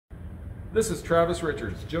This is Travis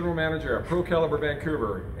Richards, General Manager at Pro Caliber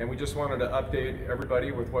Vancouver, and we just wanted to update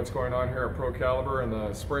everybody with what's going on here at Pro Caliber in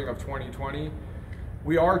the spring of 2020.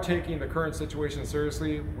 We are taking the current situation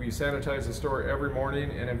seriously. We sanitize the store every morning,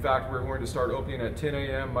 and in fact we're going to start opening at 10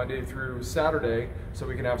 a.m. Monday through Saturday so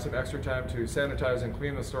we can have some extra time to sanitize and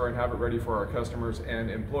clean the store and have it ready for our customers and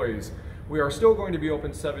employees. We are still going to be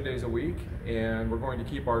open 7 days a week, and we're going to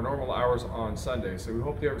keep our normal hours on Sunday. So we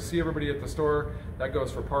hope to see everybody at the store. That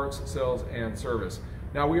goes for parts, sales, and service.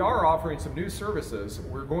 Now we are offering some new services.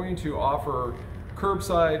 We're going to offer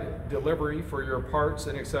curbside delivery for your parts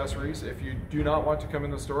and accessories. If you do not want to come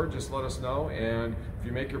in the store, just let us know. And if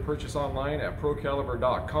you make your purchase online at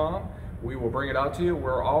procaliber.com, we will bring it out to you.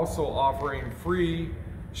 We're also offering free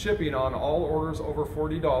shipping on all orders over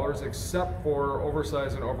 $40 except for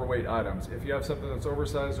oversized and overweight items. If you have something that's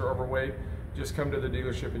oversized or overweight, just come to the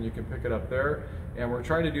dealership and you can pick it up there. And we're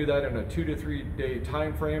trying to do that in a 2 to 3 day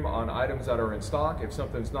time frame on items that are in stock. If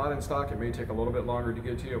something's not in stock, it may take a little bit longer to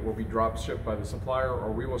get to you. It will be drop shipped by the supplier,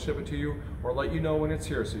 or we will ship it to you or let you know when it's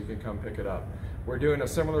here so you can come pick it up. We're doing a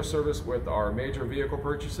similar service with our major vehicle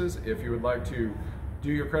purchases. If you would like to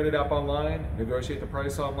do your credit app online, negotiate the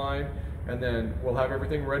price online, and then we'll have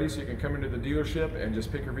everything ready so you can come into the dealership and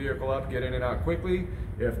just pick your vehicle up, get in and out quickly.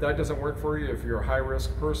 If that doesn't work for you, if you're a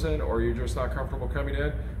high-risk person or you're just not comfortable coming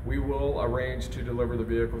in, we will arrange to deliver the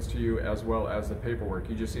vehicles to you as well as the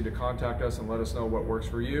paperwork. You just need to contact us and let us know what works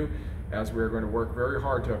for you, as we're going to work very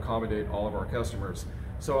hard to accommodate all of our customers.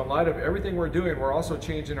 So in light of everything we're doing, we're also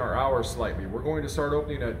changing our hours slightly. We're going to start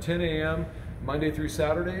opening at 10 a.m. Monday through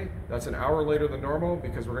Saturday. That's an hour later than normal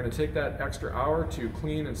because we're going to take that extra hour to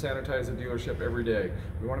clean and sanitize the dealership every day.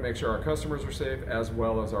 We want to make sure our customers are safe as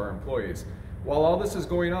well as our employees. While all this is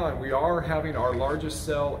going on, we are having our largest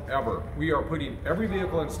sale ever. We are putting every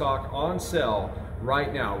vehicle in stock on sale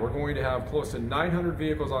right now. We're going to have close to 900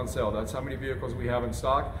 vehicles on sale. That's how many vehicles we have in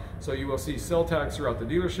stock. So you will see sale tags throughout the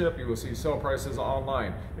dealership. You will see sale prices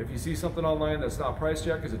online. If you see something online that's not priced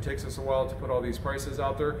yet, because it takes us a while to put all these prices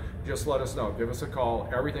out there, just let us know. Give us a call.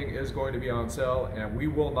 Everything is going to be on sale and we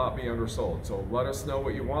will not be undersold. So let us know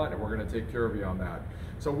what you want and we're going to take care of you on that.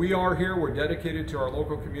 So we are here. We're dedicated to our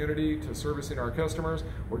local community, to servicing our customers.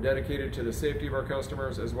 We're dedicated to the safety of our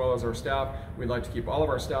customers as well as our staff. We'd like to keep all of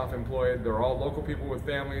our staff employed. They're all local people with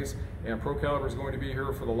families, and Pro Caliber is going to be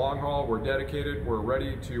here for the long haul. We're dedicated. We're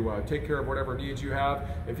ready to take care of whatever needs you have.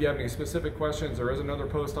 If you have any specific questions, there is another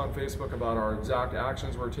post on Facebook about our exact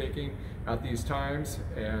actions we're taking at these times,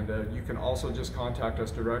 and you can also just contact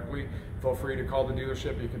us directly. Feel free to call the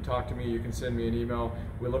dealership. You can talk to me. You can send me an email.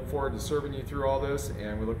 We look forward to serving you through all this,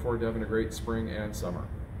 and we look forward to having a great spring and summer.